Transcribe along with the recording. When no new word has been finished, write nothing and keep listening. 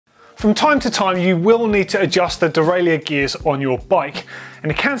From time to time, you will need to adjust the derailleur gears on your bike,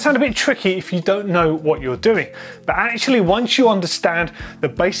 and it can sound a bit tricky if you don't know what you're doing. But actually, once you understand the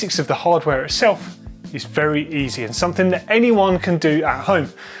basics of the hardware itself, it's very easy and something that anyone can do at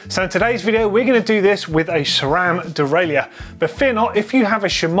home. So in today's video, we're going to do this with a Sram derailleur. But fear not, if you have a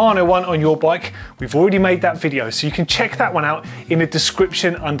Shimano one on your bike, we've already made that video, so you can check that one out in the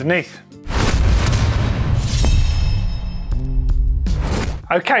description underneath.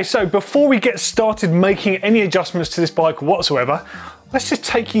 Okay, so before we get started making any adjustments to this bike whatsoever, let's just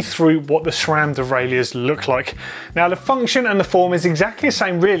take you through what the Sram derailleurs look like. Now, the function and the form is exactly the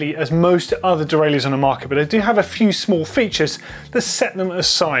same really as most other derailleurs on the market, but they do have a few small features that set them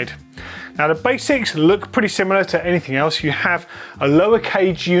aside. Now, the basics look pretty similar to anything else. You have a lower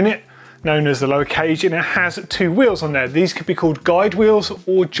cage unit, known as the lower cage, and it has two wheels on there. These could be called guide wheels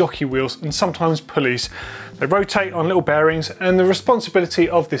or jockey wheels, and sometimes pulleys. They rotate on little bearings, and the responsibility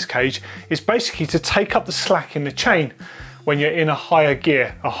of this cage is basically to take up the slack in the chain when you're in a higher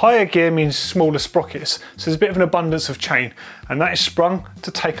gear. A higher gear means smaller sprockets, so there's a bit of an abundance of chain, and that is sprung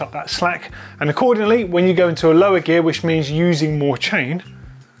to take up that slack. And accordingly, when you go into a lower gear, which means using more chain,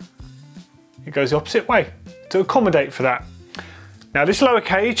 it goes the opposite way to accommodate for that. Now, this lower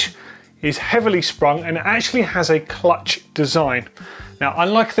cage is heavily sprung and it actually has a clutch design. Now,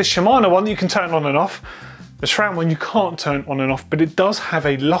 unlike the Shimano one that you can turn on and off, the Sram one you can't turn on and off, but it does have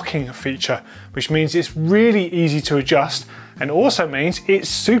a locking feature, which means it's really easy to adjust, and also means it's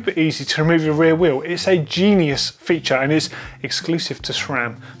super easy to remove your rear wheel. It's a genius feature and it's exclusive to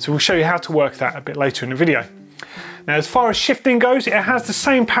Sram. So we'll show you how to work that a bit later in the video. Now, as far as shifting goes, it has the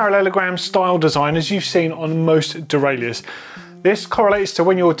same parallelogram style design as you've seen on most derailleurs. This correlates to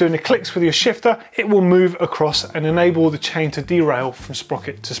when you're doing the clicks with your shifter, it will move across and enable the chain to derail from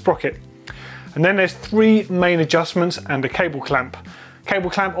sprocket to sprocket. And then there's three main adjustments and a cable clamp. Cable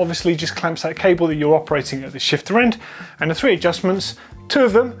clamp obviously just clamps that cable that you're operating at the shifter end. And the three adjustments, two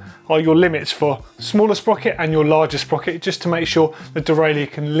of them are your limits for smaller sprocket and your larger sprocket, just to make sure the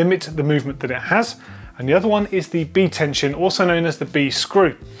derailleur can limit the movement that it has. And the other one is the B tension, also known as the B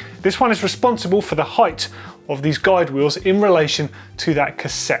screw. This one is responsible for the height of these guide wheels in relation to that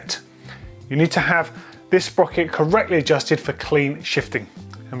cassette. You need to have this sprocket correctly adjusted for clean shifting.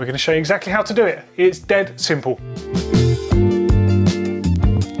 And we're going to show you exactly how to do it. It's dead simple.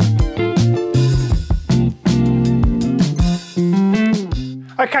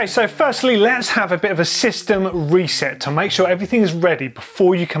 Okay, so firstly, let's have a bit of a system reset to make sure everything is ready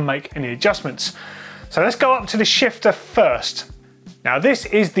before you can make any adjustments. So let's go up to the shifter first. Now, this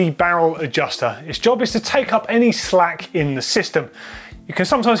is the barrel adjuster. Its job is to take up any slack in the system. You can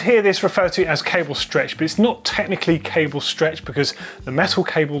sometimes hear this referred to as cable stretch, but it's not technically cable stretch because the metal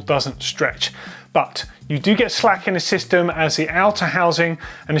cable doesn't stretch. But you do get slack in the system as the outer housing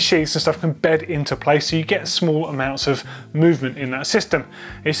and the sheaths and stuff can bed into place, so you get small amounts of movement in that system.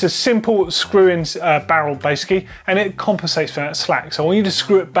 It's a simple screw-in barrel basically, and it compensates for that slack. So I want you to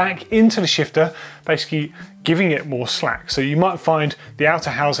screw it back into the shifter, basically giving it more slack. So you might find the outer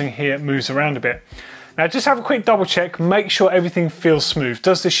housing here moves around a bit. Now, just have a quick double check, make sure everything feels smooth.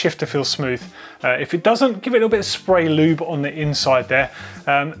 Does the shifter feel smooth? If it doesn't, give it a little bit of spray lube on the inside there.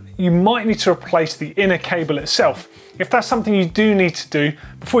 You might need to replace the inner cable itself. If that's something you do need to do,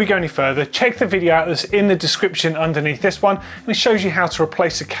 before you go any further, check the video out that's in the description underneath this one, and it shows you how to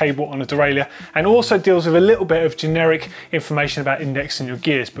replace a cable on a derailleur, and also deals with a little bit of generic information about indexing your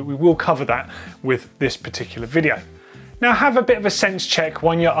gears, but we will cover that with this particular video. Now, have a bit of a sense check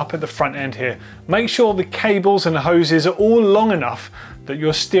when you're up at the front end here. Make sure the cables and the hoses are all long enough that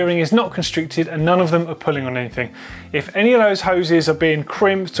your steering is not constricted and none of them are pulling on anything. If any of those hoses are being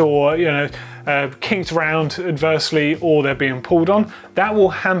crimped or kinked around adversely, or they're being pulled on, that will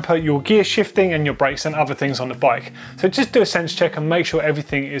hamper your gear shifting and your brakes and other things on the bike. So just do a sense check and make sure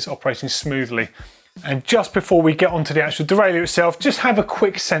everything is operating smoothly. And just before we get onto the actual derailleur itself, just have a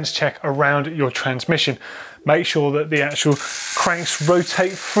quick sense check around your transmission. Make sure that the actual cranks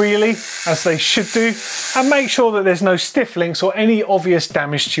rotate freely as they should do, and make sure that there's no stiff links or any obvious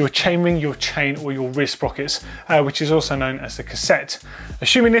damage to your chainring, your chain or your rear sprockets, which is also known as the cassette.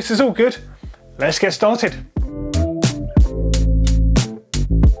 Assuming this is all good, let's get started.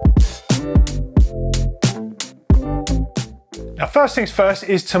 Now, first things first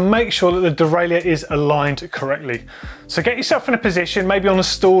is to make sure that the derailleur is aligned correctly. So get yourself in a position, maybe on a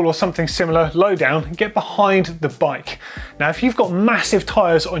stool or something similar, low down, and get behind the bike. Now, if you've got massive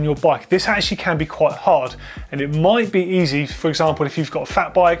tyres on your bike, this actually can be quite hard, and it might be easy, for example, if you've got a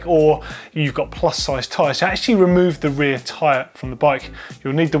fat bike or you've got plus size tyres, to actually remove the rear tyre from the bike.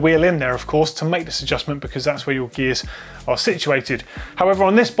 You'll need the wheel in there, of course, to make this adjustment because that's where your gears are situated. However,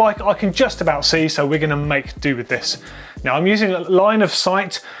 on this bike, I can just about see, so we're gonna make do with this. Now, I'm using a line of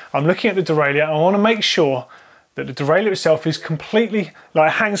sight. I'm looking at the derailleur. I wanna make sure that the derailleur itself is completely,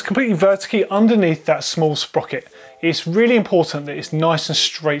 hangs completely vertically underneath that small sprocket. It's really important that it's nice and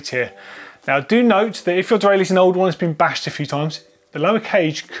straight here. Now, do note that if your derailleur is an old one, it's been bashed a few times, the lower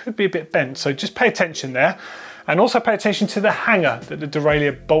cage could be a bit bent, so just pay attention there. And also pay attention to the hanger that the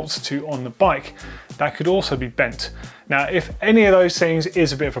derailleur bolts to on the bike. That could also be bent. Now, if any of those things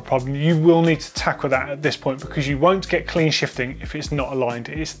is a bit of a problem, you will need to tackle that at this point because you won't get clean shifting if it's not aligned.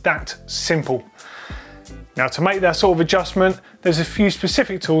 It's that simple. Now, to make that sort of adjustment, there's a few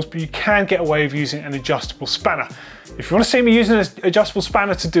specific tools, but you can get away with using an adjustable spanner. If you want to see me using an adjustable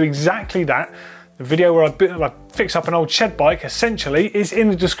spanner to do exactly that, the video where I fix up an old shed bike essentially is in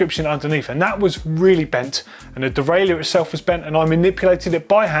the description underneath, and that was really bent, and the derailleur itself was bent, and I manipulated it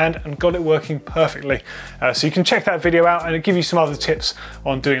by hand and got it working perfectly. So you can check that video out, and it'll give you some other tips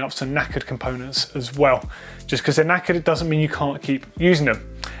on doing up some knackered components as well. Just because they're knackered, it doesn't mean you can't keep using them.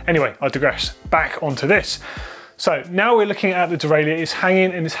 Anyway, I digress. Back onto this. So now we're looking at the derailleur. It's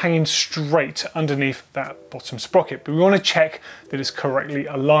hanging, and it's hanging straight underneath that bottom sprocket, but we want to check that it's correctly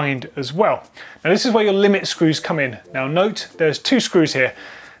aligned as well. Now, this is where your limit screws come in. Now note, there's 2 screws here.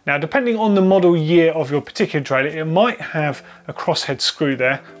 Now, depending on the model year of your particular derailleur, it might have a crosshead screw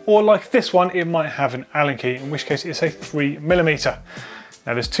there, or like this one, it might have an Allen key, in which case it's a 3mm.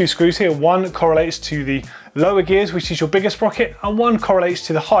 Now, there's 2 screws here. One correlates to the lower gears, which is your bigger sprocket, and one correlates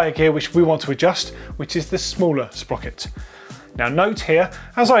to the higher gear, which we want to adjust, which is the smaller sprocket. Now, note here,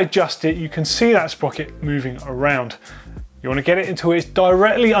 as I adjust it, you can see that sprocket moving around. You want to get it until it's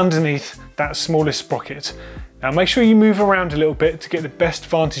directly underneath that smallest sprocket. Now, make sure you move around a little bit to get the best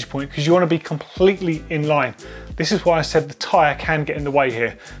vantage point because you want to be completely in line. This is why I said the tyre can get in the way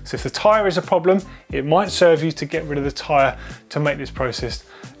here. So if the tyre is a problem, it might serve you to get rid of the tyre to make this process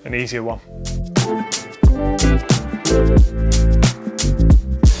an easier one.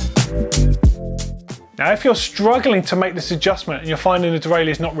 Now, if you're struggling to make this adjustment and you're finding the derailleur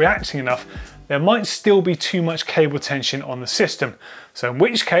is not reacting enough, there might still be too much cable tension on the system. So in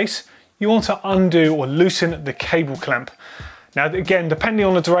which case, you want to undo or loosen the cable clamp. Now, again, depending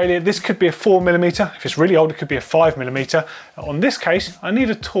on the derailleur, this could be a 4mm. If it's really old, it could be a 5mm. On this case, I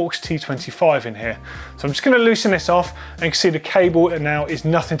need a Torx T25 in here. So I'm just going to loosen this off, and you can see the cable now is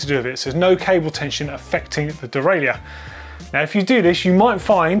nothing to do with it. So there's no cable tension affecting the derailleur. Now, if you do this, you might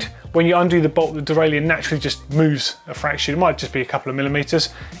find when you undo the bolt, the derailleur naturally just moves a fraction. It might just be a couple of millimeters,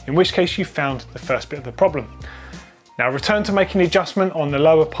 in which case you found the first bit of the problem. Now, return to making the adjustment on the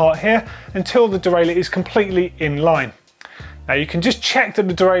lower part here until the derailleur is completely in line. Now, you can just check that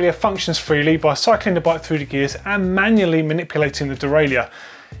the derailleur functions freely by cycling the bike through the gears and manually manipulating the derailleur.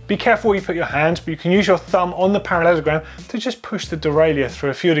 Be careful where you put your hands, but you can use your thumb on the parallelogram to just push the derailleur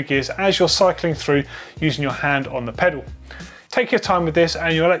through a few of the gears as you're cycling through using your hand on the pedal. Take your time with this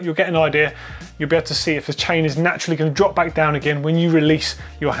and you'll get an idea. You'll be able to see if the chain is naturally going to drop back down again when you release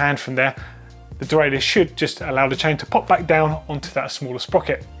your hand from there. The derailleur should just allow the chain to pop back down onto that smaller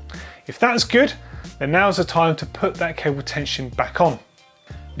sprocket. If that's good, then now's the time to put that cable tension back on.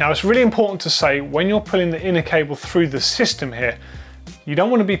 Now, it's really important to say when you're pulling the inner cable through the system here, you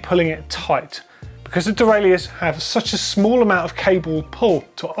don't want to be pulling it tight. Because the derailleurs have such a small amount of cable pull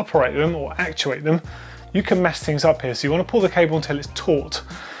to operate them or actuate them, you can mess things up here. So you want to pull the cable until it's taut.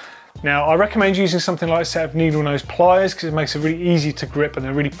 Now, I recommend using something like a set of needle nose pliers because it makes it really easy to grip and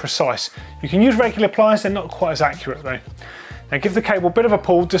they're really precise. You can use regular pliers, they're not quite as accurate though. Now, give the cable a bit of a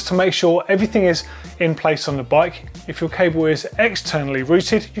pull just to make sure everything is in place on the bike. If your cable is externally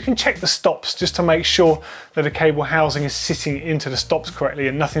routed, you can check the stops just to make sure that the cable housing is sitting into the stops correctly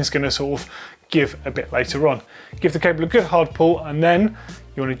and nothing's going to sort of give a bit later on. Give the cable a good hard pull, and then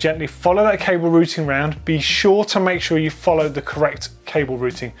you want to gently follow that cable routing round. Be sure to make sure you follow the correct cable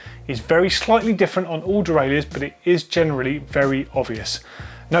routing. It's very slightly different on all derailleurs, but it is generally very obvious.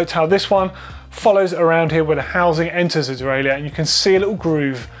 Note how this one follows around here where the housing enters the derailleur, and you can see a little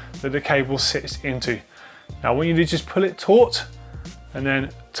groove that the cable sits into. Now, I want you to just pull it taut and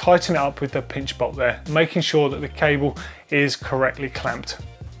then tighten it up with the pinch bolt there, making sure that the cable is correctly clamped.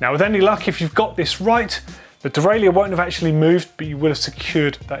 Now, with any luck, if you've got this right, the derailleur won't have actually moved, but you will have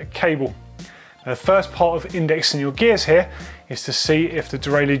secured that cable. Now, the first part of indexing your gears here is to see if the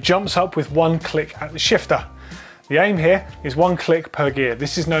derailleur jumps up with one click at the shifter. The aim here is 1 click per gear.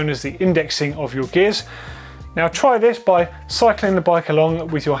 This is known as the indexing of your gears. Now try this by cycling the bike along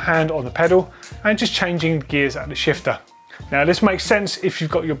with your hand on the pedal and just changing gears at the shifter. Now this makes sense if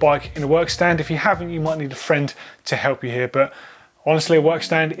you've got your bike in a work stand. If you haven't, you might need a friend to help you here, but honestly a work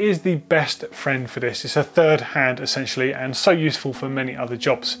stand is the best friend for this. It's a third hand essentially and so useful for many other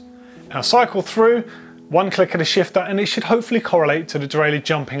jobs. Now cycle through, 1 click of the shifter and it should hopefully correlate to the derailleur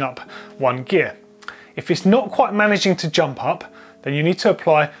jumping up 1 gear. If it's not quite managing to jump up, then you need to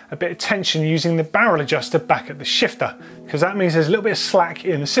apply a bit of tension using the barrel adjuster back at the shifter, because that means there's a little bit of slack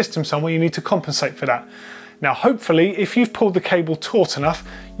in the system somewhere. You need to compensate for that. Now hopefully if you've pulled the cable taut enough,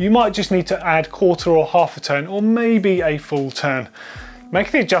 you might just need to add 1/4 or 1/2 a turn or maybe a full turn.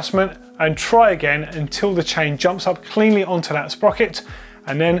 Make the adjustment and try again until the chain jumps up cleanly onto that sprocket,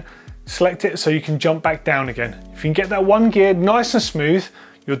 and then select it so you can jump back down again. If you can get that 1 gear nice and smooth,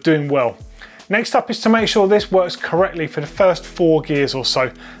 you're doing well. Next up is to make sure this works correctly for the first 4 gears or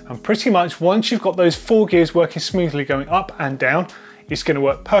so. And pretty much once you've got those 4 gears working smoothly going up and down, it's going to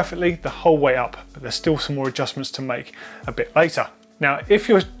work perfectly the whole way up. But there's still some more adjustments to make a bit later. Now, if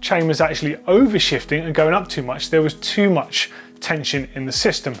your chain was actually overshifting and going up too much, there was too much tension in the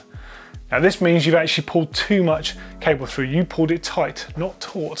system. Now this means you've actually pulled too much cable through. You pulled it tight, not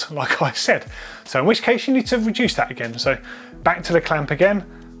taut, like I said. So in which case you need to reduce that again. So back to the clamp again,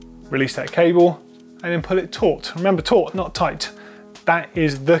 release that cable and then pull it taut. Remember, taut, not tight. That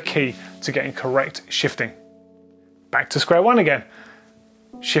is the key to getting correct shifting. Back to square one again.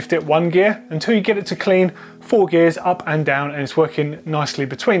 Shift it 1 gear until you get it to clean 4 gears up and down and it's working nicely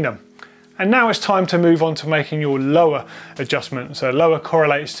between them. And now it's time to move on to making your lower adjustment. So lower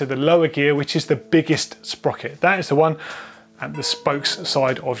correlates to the lower gear, which is the biggest sprocket. That is the one at the spokes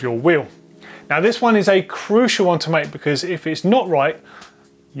side of your wheel. Now this one is a crucial one to make because if it's not right,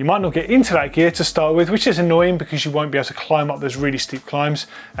 you might not get into that gear to start with, which is annoying because you won't be able to climb up those really steep climbs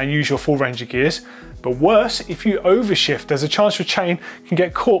and use your full range of gears. But worse, if you overshift, there's a chance your chain can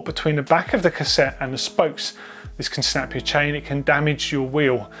get caught between the back of the cassette and the spokes. This can snap your chain, it can damage your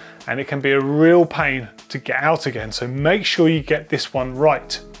wheel, and it can be a real pain to get out again. So make sure you get this one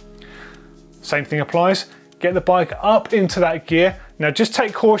right. Same thing applies. Get the bike up into that gear. Now just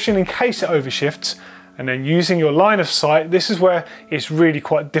take caution in case it overshifts. And then using your line of sight, this is where it's really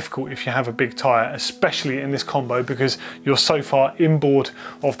quite difficult if you have a big tyre, especially in this combo because you're so far inboard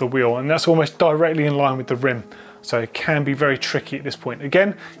of the wheel and that's almost directly in line with the rim. So it can be very tricky at this point.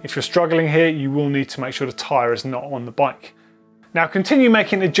 Again, if you're struggling here, you will need to make sure the tyre is not on the bike. Now continue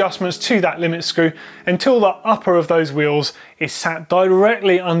making adjustments to that limit screw until the upper of those wheels is sat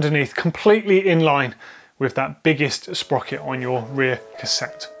directly underneath, completely in line with that biggest sprocket on your rear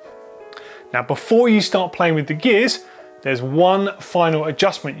cassette. Now before you start playing with the gears, there's one final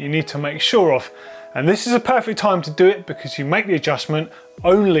adjustment you need to make sure of. And this is a perfect time to do it because you make the adjustment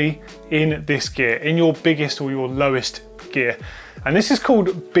only in this gear, in your biggest or your lowest gear. And this is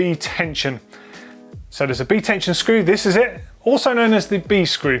called B tension. So there's a B tension screw, this is it, also known as the B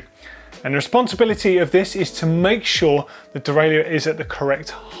screw. And the responsibility of this is to make sure the derailleur is at the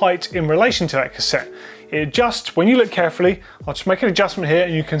correct height in relation to that cassette. It adjusts, when you look carefully, I'll just make an adjustment here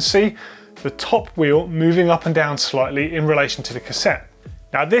and you can see the top wheel moving up and down slightly in relation to the cassette.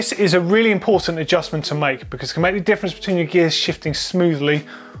 Now this is a really important adjustment to make because it can make the difference between your gears shifting smoothly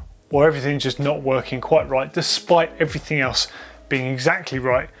or everything just not working quite right despite everything else being exactly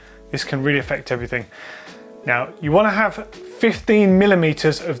right. This can really affect everything. Now you want to have 15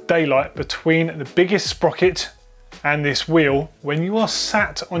 millimeters of daylight between the biggest sprocket and this wheel when you are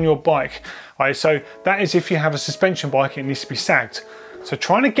sat on your bike. Right, so that is if you have a suspension bike, it needs to be sagged. So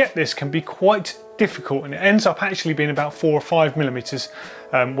trying to get this can be quite difficult and it ends up actually being about 4 or 5 millimeters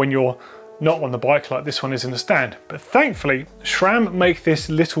when you're not on the bike like this one is in the stand. But thankfully, Sram make this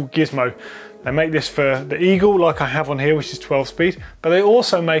little gizmo. They make this for the Eagle like I have on here, which is 12 speed, but they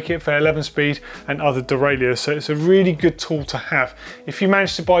also make it for 11 speed and other derailleurs. So it's a really good tool to have. If you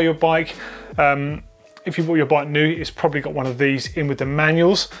manage to buy your bike, if you bought your bike new, it's probably got one of these in with the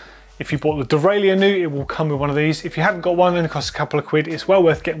manuals. If you bought the derailleur new, it will come with one of these. If you haven't got one and it costs a couple of quid, it's well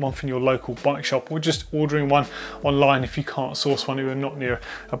worth getting one from your local bike shop or just ordering one online if you can't source one if you're not near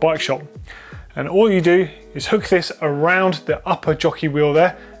a bike shop. And all you do is hook this around the upper jockey wheel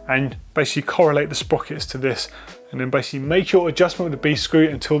there and basically correlate the sprockets to this and then basically make your adjustment with the B screw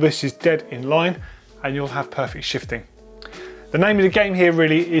until this is dead in line and you'll have perfect shifting. The name of the game here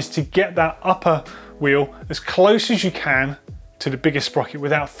really is to get that upper wheel as close as you can to the biggest sprocket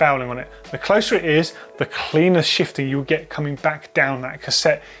without fouling on it. The closer it is, the cleaner shifting you'll get coming back down that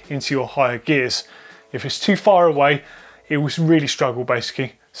cassette into your higher gears. If it's too far away, it will really struggle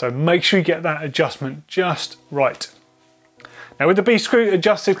basically. So make sure you get that adjustment just right. Now with the B screw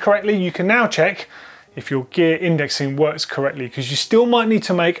adjusted correctly, you can now check if your gear indexing works correctly, because you still might need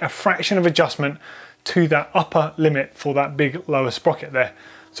to make a fraction of adjustment to that upper limit for that big lower sprocket there.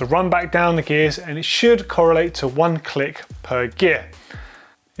 So run back down the gears and it should correlate to 1 click per gear.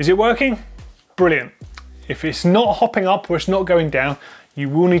 Is it working? Brilliant. If it's not hopping up or it's not going down, you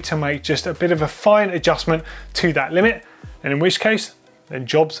will need to make just a bit of a fine adjustment to that limit, and in which case, then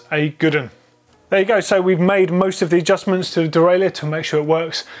job's a good one. There you go, so we've made most of the adjustments to the derailleur to make sure it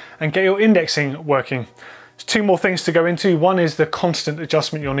works and get your indexing working. There's 2 more things to go into. One is the constant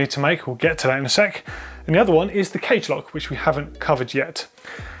adjustment you'll need to make, we'll get to that in a sec. And the other one is the cage lock, which we haven't covered yet.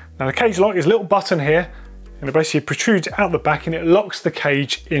 Now the cage lock is a little button here, and it basically protrudes out the back and it locks the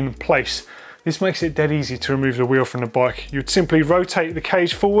cage in place. This makes it dead easy to remove the wheel from the bike. You'd simply rotate the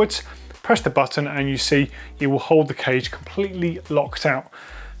cage forwards, press the button, and you see it will hold the cage completely locked out.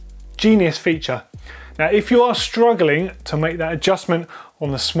 Genius feature. Now if you are struggling to make that adjustment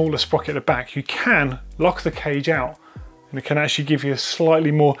on the smaller sprocket at the back, you can lock the cage out and it can actually give you a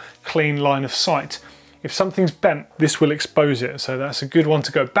slightly more clean line of sight. If something's bent, this will expose it, so that's a good one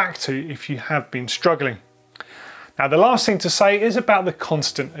to go back to if you have been struggling. Now the last thing to say is about the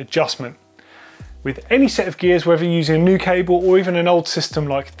constant adjustment. With any set of gears, whether you're using a new cable or even an old system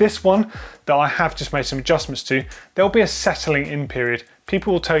like this one that I have just made some adjustments to, there'll be a settling in period.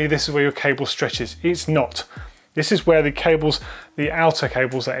 People will tell you this is where your cable stretches. It's not. This is where the cables, the outer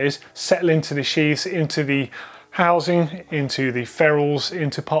cables that is, settle into the sheaths, into the housing, into the ferrules,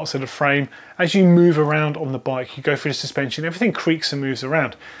 into parts of the frame. As you move around on the bike, you go through the suspension, everything creaks and moves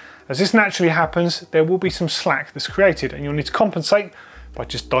around. As this naturally happens, there will be some slack that's created and you'll need to compensate by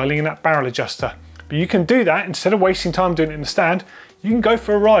just dialing in that barrel adjuster. But you can do that instead of wasting time doing it in the stand. You can go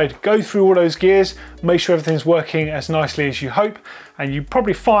for a ride, go through all those gears, make sure everything's working as nicely as you hope, and you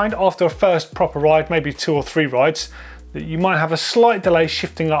probably find after a first proper ride, maybe 2 or 3 rides, that you might have a slight delay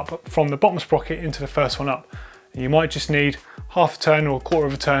shifting up from the bottom sprocket into the first one up. And you might just need half a turn or a quarter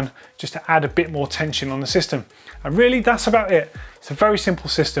of a turn just to add a bit more tension on the system. And really that's about it. It's a very simple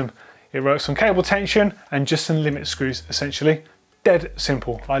system. It works on cable tension and just some limit screws essentially. Dead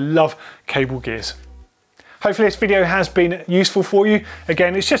simple. I love cable gears. Hopefully this video has been useful for you.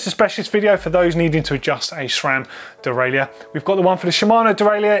 Again, it's just a specialist video for those needing to adjust a SRAM derailleur. We've got the one for the Shimano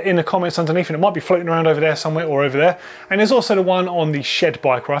derailleur in the comments underneath, and it might be floating around over there somewhere or over there. And there's also the one on the shed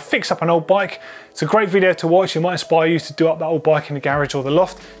bike where I fix up an old bike. It's a great video to watch. It might inspire you to do up that old bike in the garage or the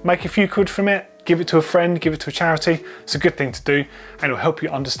loft, make a few quid from it, give it to a friend, give it to a charity. It's a good thing to do, and it'll help you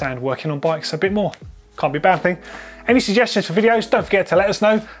understand working on bikes a bit more. Can't be a bad thing. Any suggestions for videos, don't forget to let us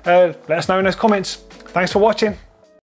know. Let us know in those comments. Thanks for watching.